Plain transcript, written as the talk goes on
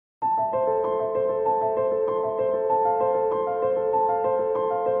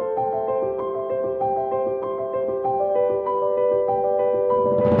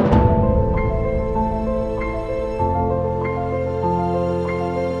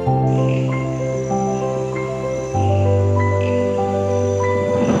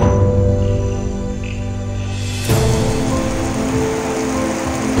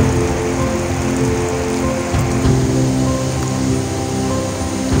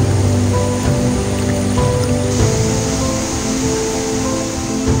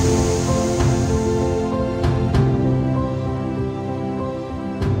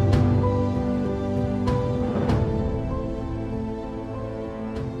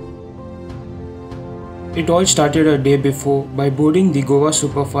It all started a day before by boarding the Goa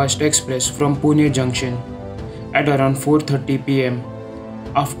Superfast Express from Pune Junction at around 4:30 pm.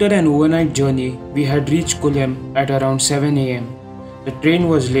 After an overnight journey, we had reached Kulem at around 7 am. The train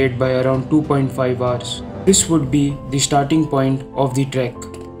was late by around 2.5 hours. This would be the starting point of the trek.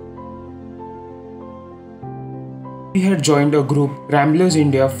 We had joined a group Ramblers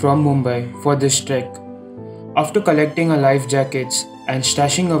India from Mumbai for this trek. After collecting our life jackets and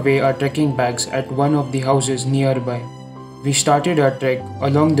stashing away our trekking bags at one of the houses nearby, we started our trek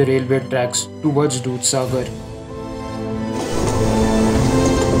along the railway tracks towards Dudhsagar.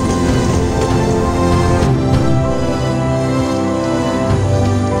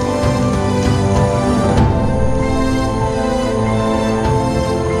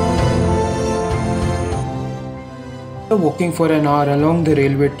 After walking for an hour along the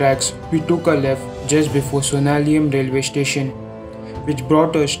railway tracks, we took a left just before Sonalium railway station, which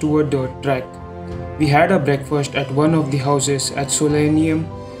brought us toward the track. We had a breakfast at one of the houses at Sonalium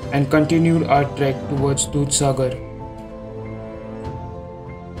and continued our trek towards Dudhsagar.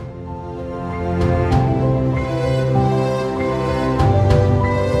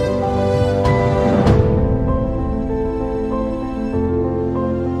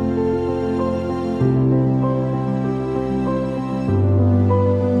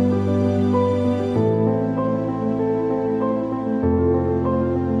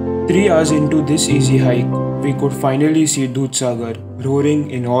 Three hours into this easy hike, we could finally see Dudhsagar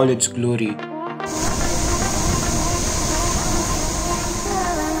roaring in all its glory.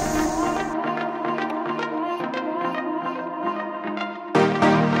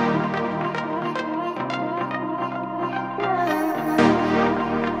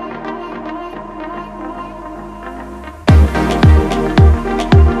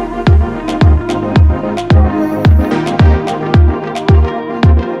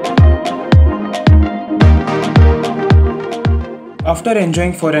 After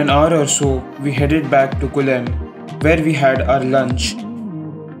enjoying for an hour or so, we headed back to Kulem, where we had our lunch.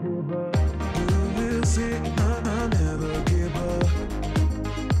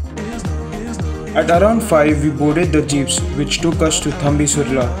 At around 5, we boarded the jeeps which took us to Tambdi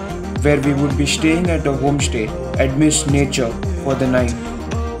Surla, where we would be staying at a homestay amidst nature for the night.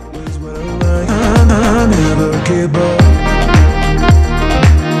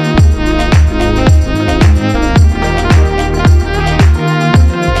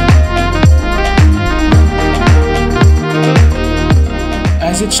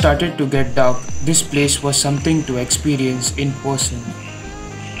 As it started to get dark, this place was something to experience in person.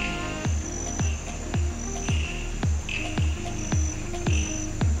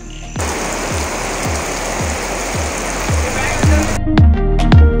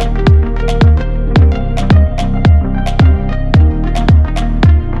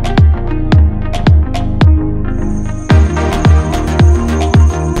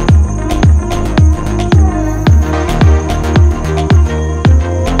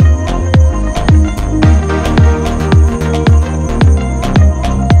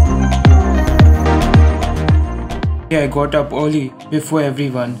 I got up early before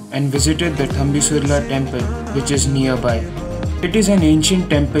everyone and visited the Tambdi Surla temple, which is nearby. It is an ancient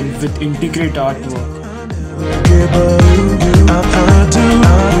temple with intricate artwork.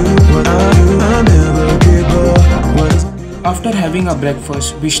 After having a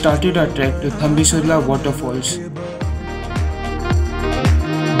breakfast, we started our trek to Tambdi Surla Waterfalls.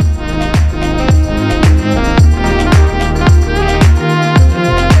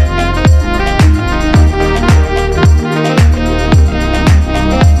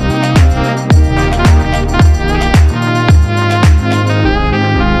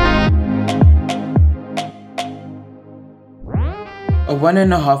 A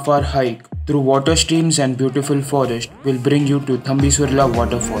 1.5 hour hike through water streams and beautiful forest will bring you to Tambdi Surla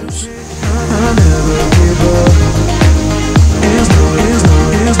Waterfalls.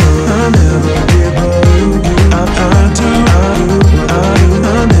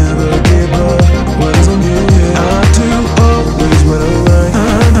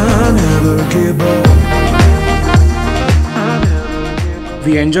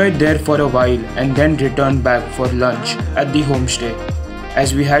 We enjoyed there for a while and then returned back for lunch at the homestay,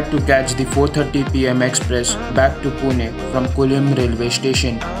 as we had to catch the 4:30 pm express back to Pune from Kulem railway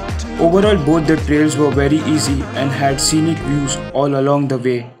station. Overall, both the trails were very easy and had scenic views all along the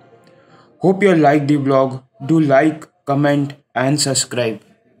way. Hope you liked the vlog. Do like, comment and subscribe.